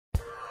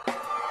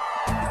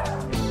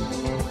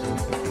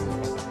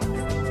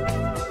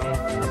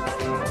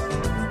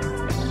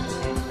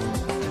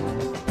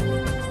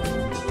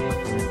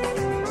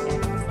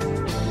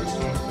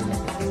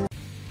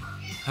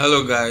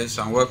Hello guys,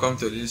 and welcome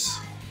to this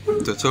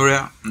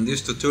tutorial. In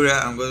this tutorial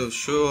I'm going to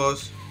show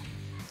us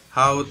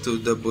how to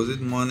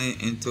deposit money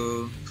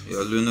into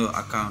your Luno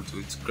account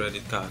with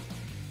credit card.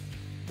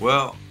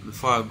 Well,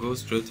 before I go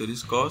straight to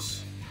this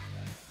course,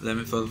 let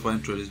me first of all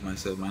introduce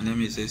myself. My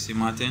name is AC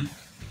Martin.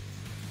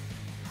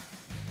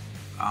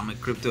 I'm a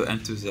crypto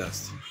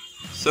enthusiast.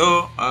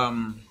 So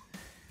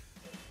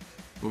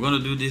we're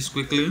going to do this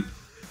quickly.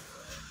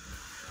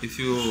 If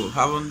you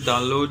haven't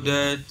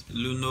downloaded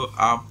Luno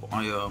app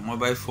on your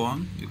mobile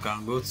phone, you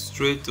can go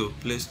straight to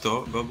Play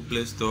Store, Google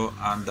Play Store,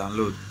 and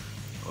download.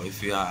 Or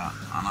if you are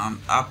an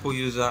Apple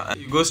user,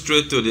 you go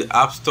straight to the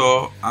App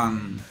Store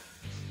and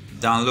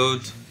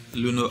download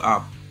Luno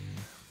app.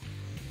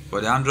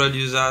 For the Android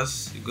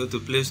users, you go to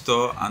Play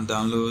Store and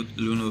download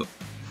Luno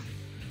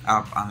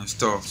app and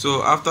install.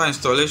 So after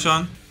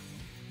installation,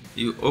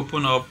 you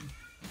open up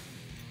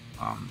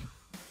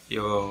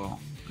your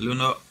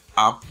Luno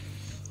app.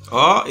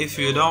 Or if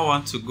you don't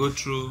want to go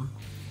through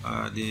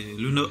the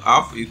Luno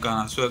app, you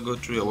can as well go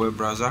through your web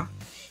browser.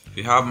 If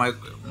you have my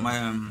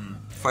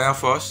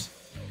Firefox,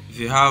 if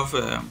you have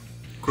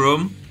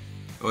Chrome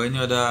or any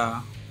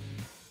other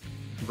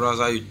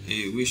browser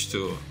you wish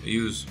to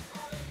use,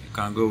 you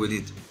can go with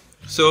it.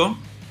 So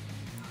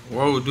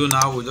what we'll do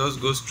now, we'll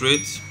just go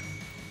straight.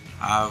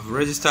 I've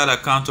registered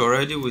account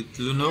already with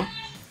Luno,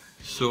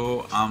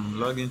 so I'm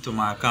logged into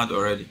my account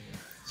already.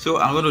 So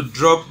I'm going to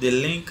drop the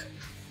link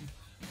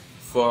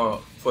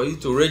for you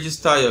to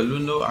register your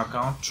Luno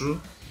account through.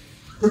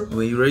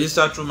 When you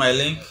register through my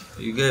link,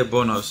 you get a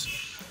bonus.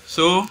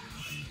 So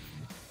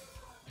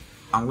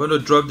I'm going to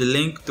drop the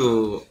link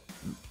to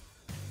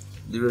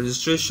the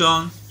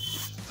registration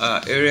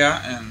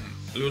area and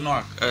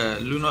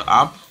Luno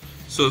app.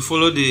 So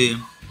follow the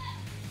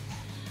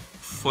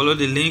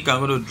link I'm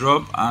going to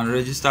drop and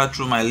register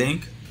through my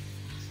link,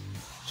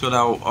 so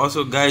that will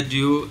also guide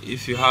you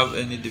if you have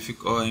any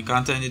or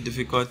encounter any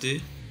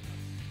difficulty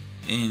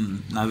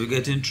in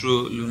navigating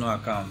through Luno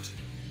account.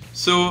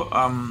 So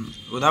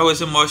without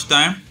wasting much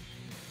time,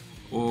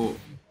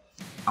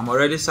 I'm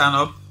already signed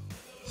up,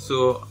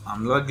 so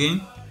I'm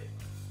logging.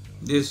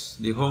 This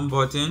the home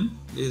button,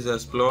 this is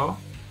explore,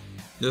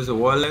 this is the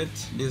wallet,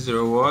 this is the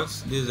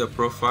rewards, this is the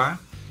profile.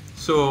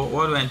 So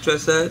what we're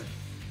interested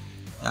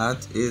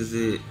at is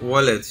the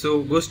wallet.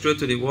 So go straight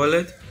to the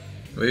wallet.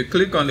 When you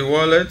click on the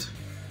wallet,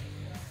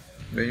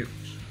 you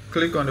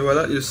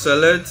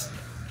select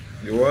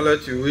the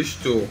wallet you wish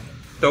to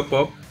top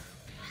up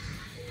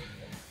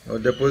or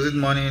deposit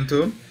money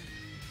into.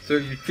 So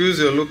you choose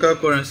your local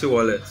currency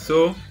wallet.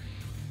 So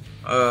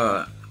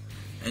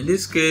in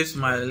this case,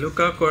 my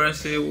local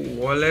currency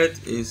wallet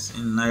is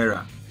in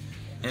Naira,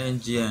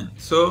 NGN.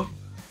 So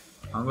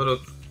I'm going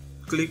to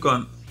click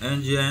on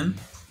NGN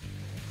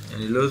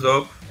and it loads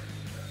up.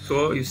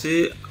 So you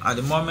see at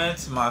the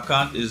moment my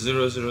account is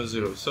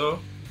 000. So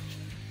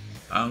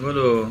I'm going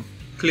to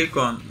click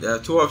on, there are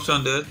two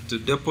options there to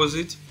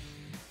deposit.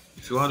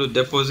 If you want to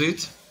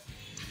deposit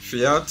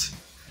fiat,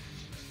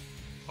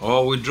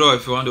 or withdraw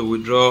if you want to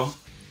withdraw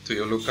to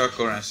your local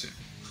currency.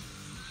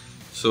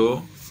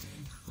 So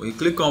when you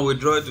click on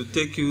withdraw, it will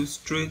take you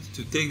straight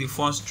to take the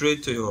funds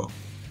straight to your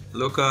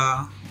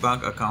local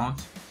bank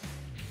account.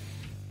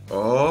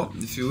 Or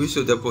if you wish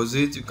to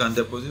deposit, you can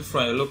deposit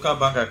from your local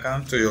bank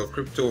account to your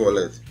crypto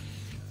wallet.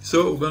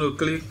 So we're going to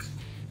click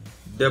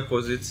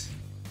deposit.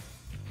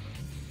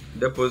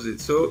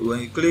 So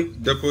when you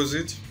click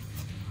deposit,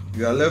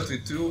 you are left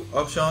with two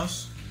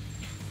options: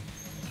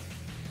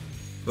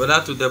 whether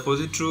to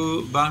deposit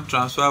through bank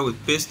transfer with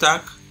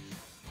Paystack,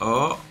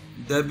 or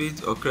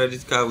debit or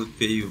credit card with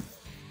PayU.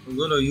 We're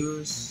going to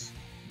use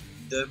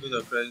debit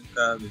or credit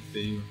card with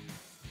PayU.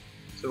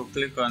 So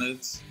click on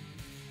it,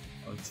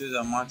 or choose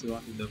the amount you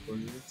want to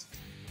deposit.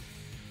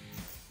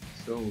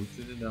 So we'll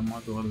choose the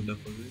amount we want to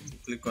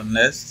deposit. Click on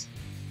next.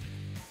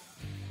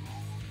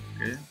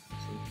 Okay,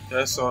 so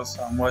tells us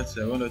how much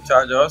they're going to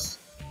charge us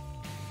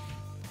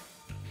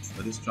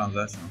for this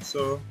transaction.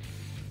 So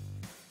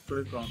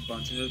click on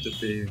continue to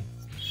pay.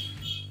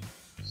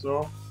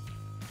 So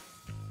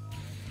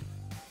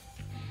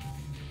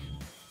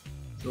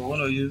we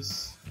want to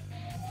use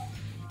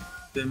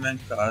payment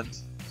card.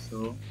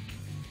 So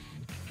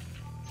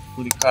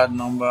put the card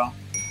number.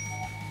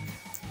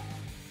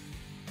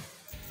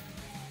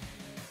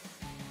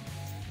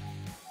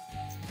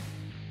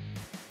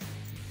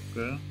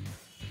 Okay.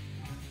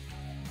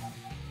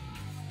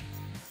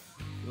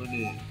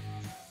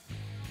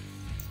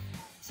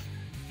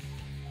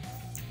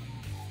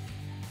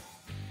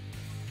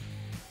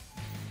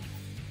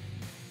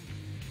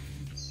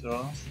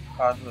 So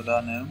card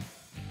holder name.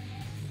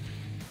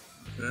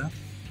 Okay.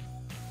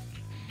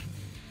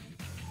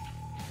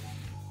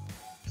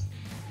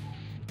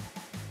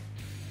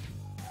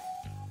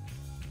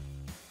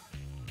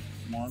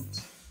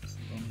 Month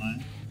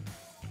 09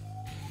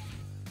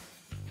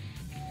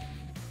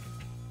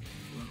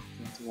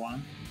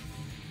 21.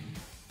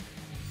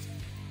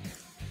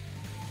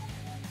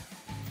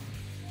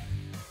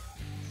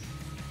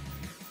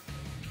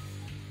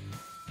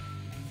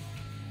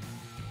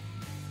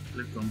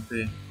 Click on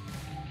pay.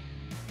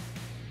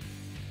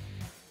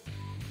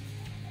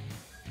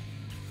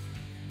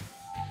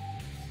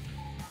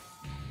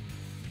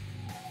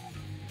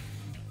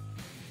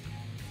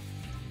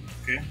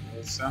 Okay,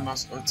 it'll send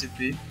us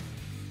OTP.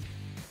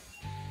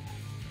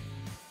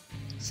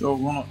 So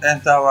we're going to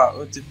enter our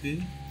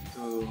OTP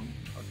to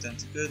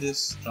authenticate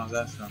this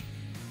transaction.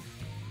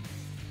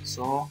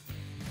 So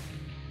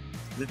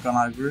click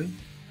on agree,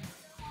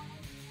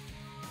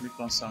 click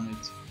on submit.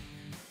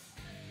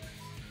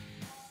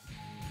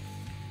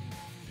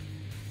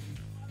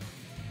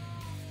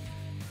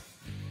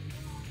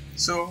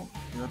 So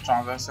your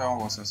transaction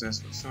was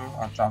successful. So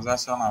our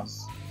transaction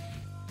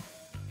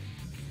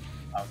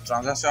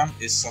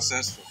is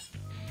successful.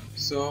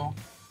 So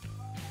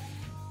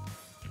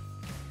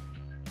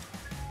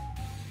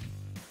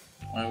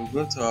when we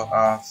go to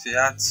our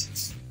fiat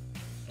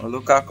or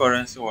local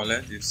currency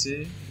wallet, you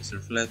see it's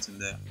reflecting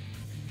there.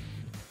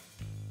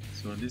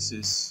 So this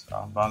is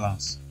our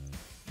balance.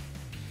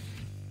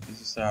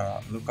 This is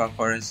our local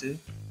currency.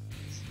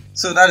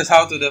 So that is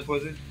how to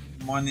deposit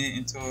money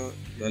into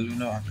your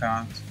Luno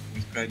account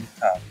with credit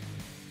card.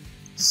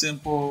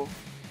 Simple,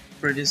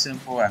 pretty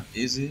simple and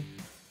easy.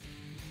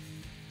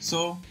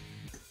 So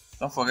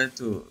don't forget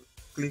to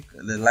click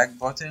the like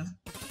button,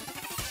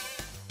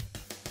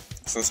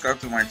 subscribe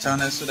to my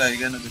channel so that you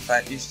get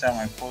notified each time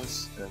I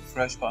post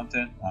fresh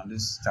content on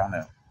this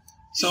channel.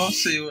 So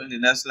see you in the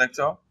next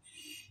lecture.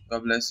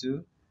 God bless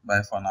you.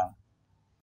 Bye for now.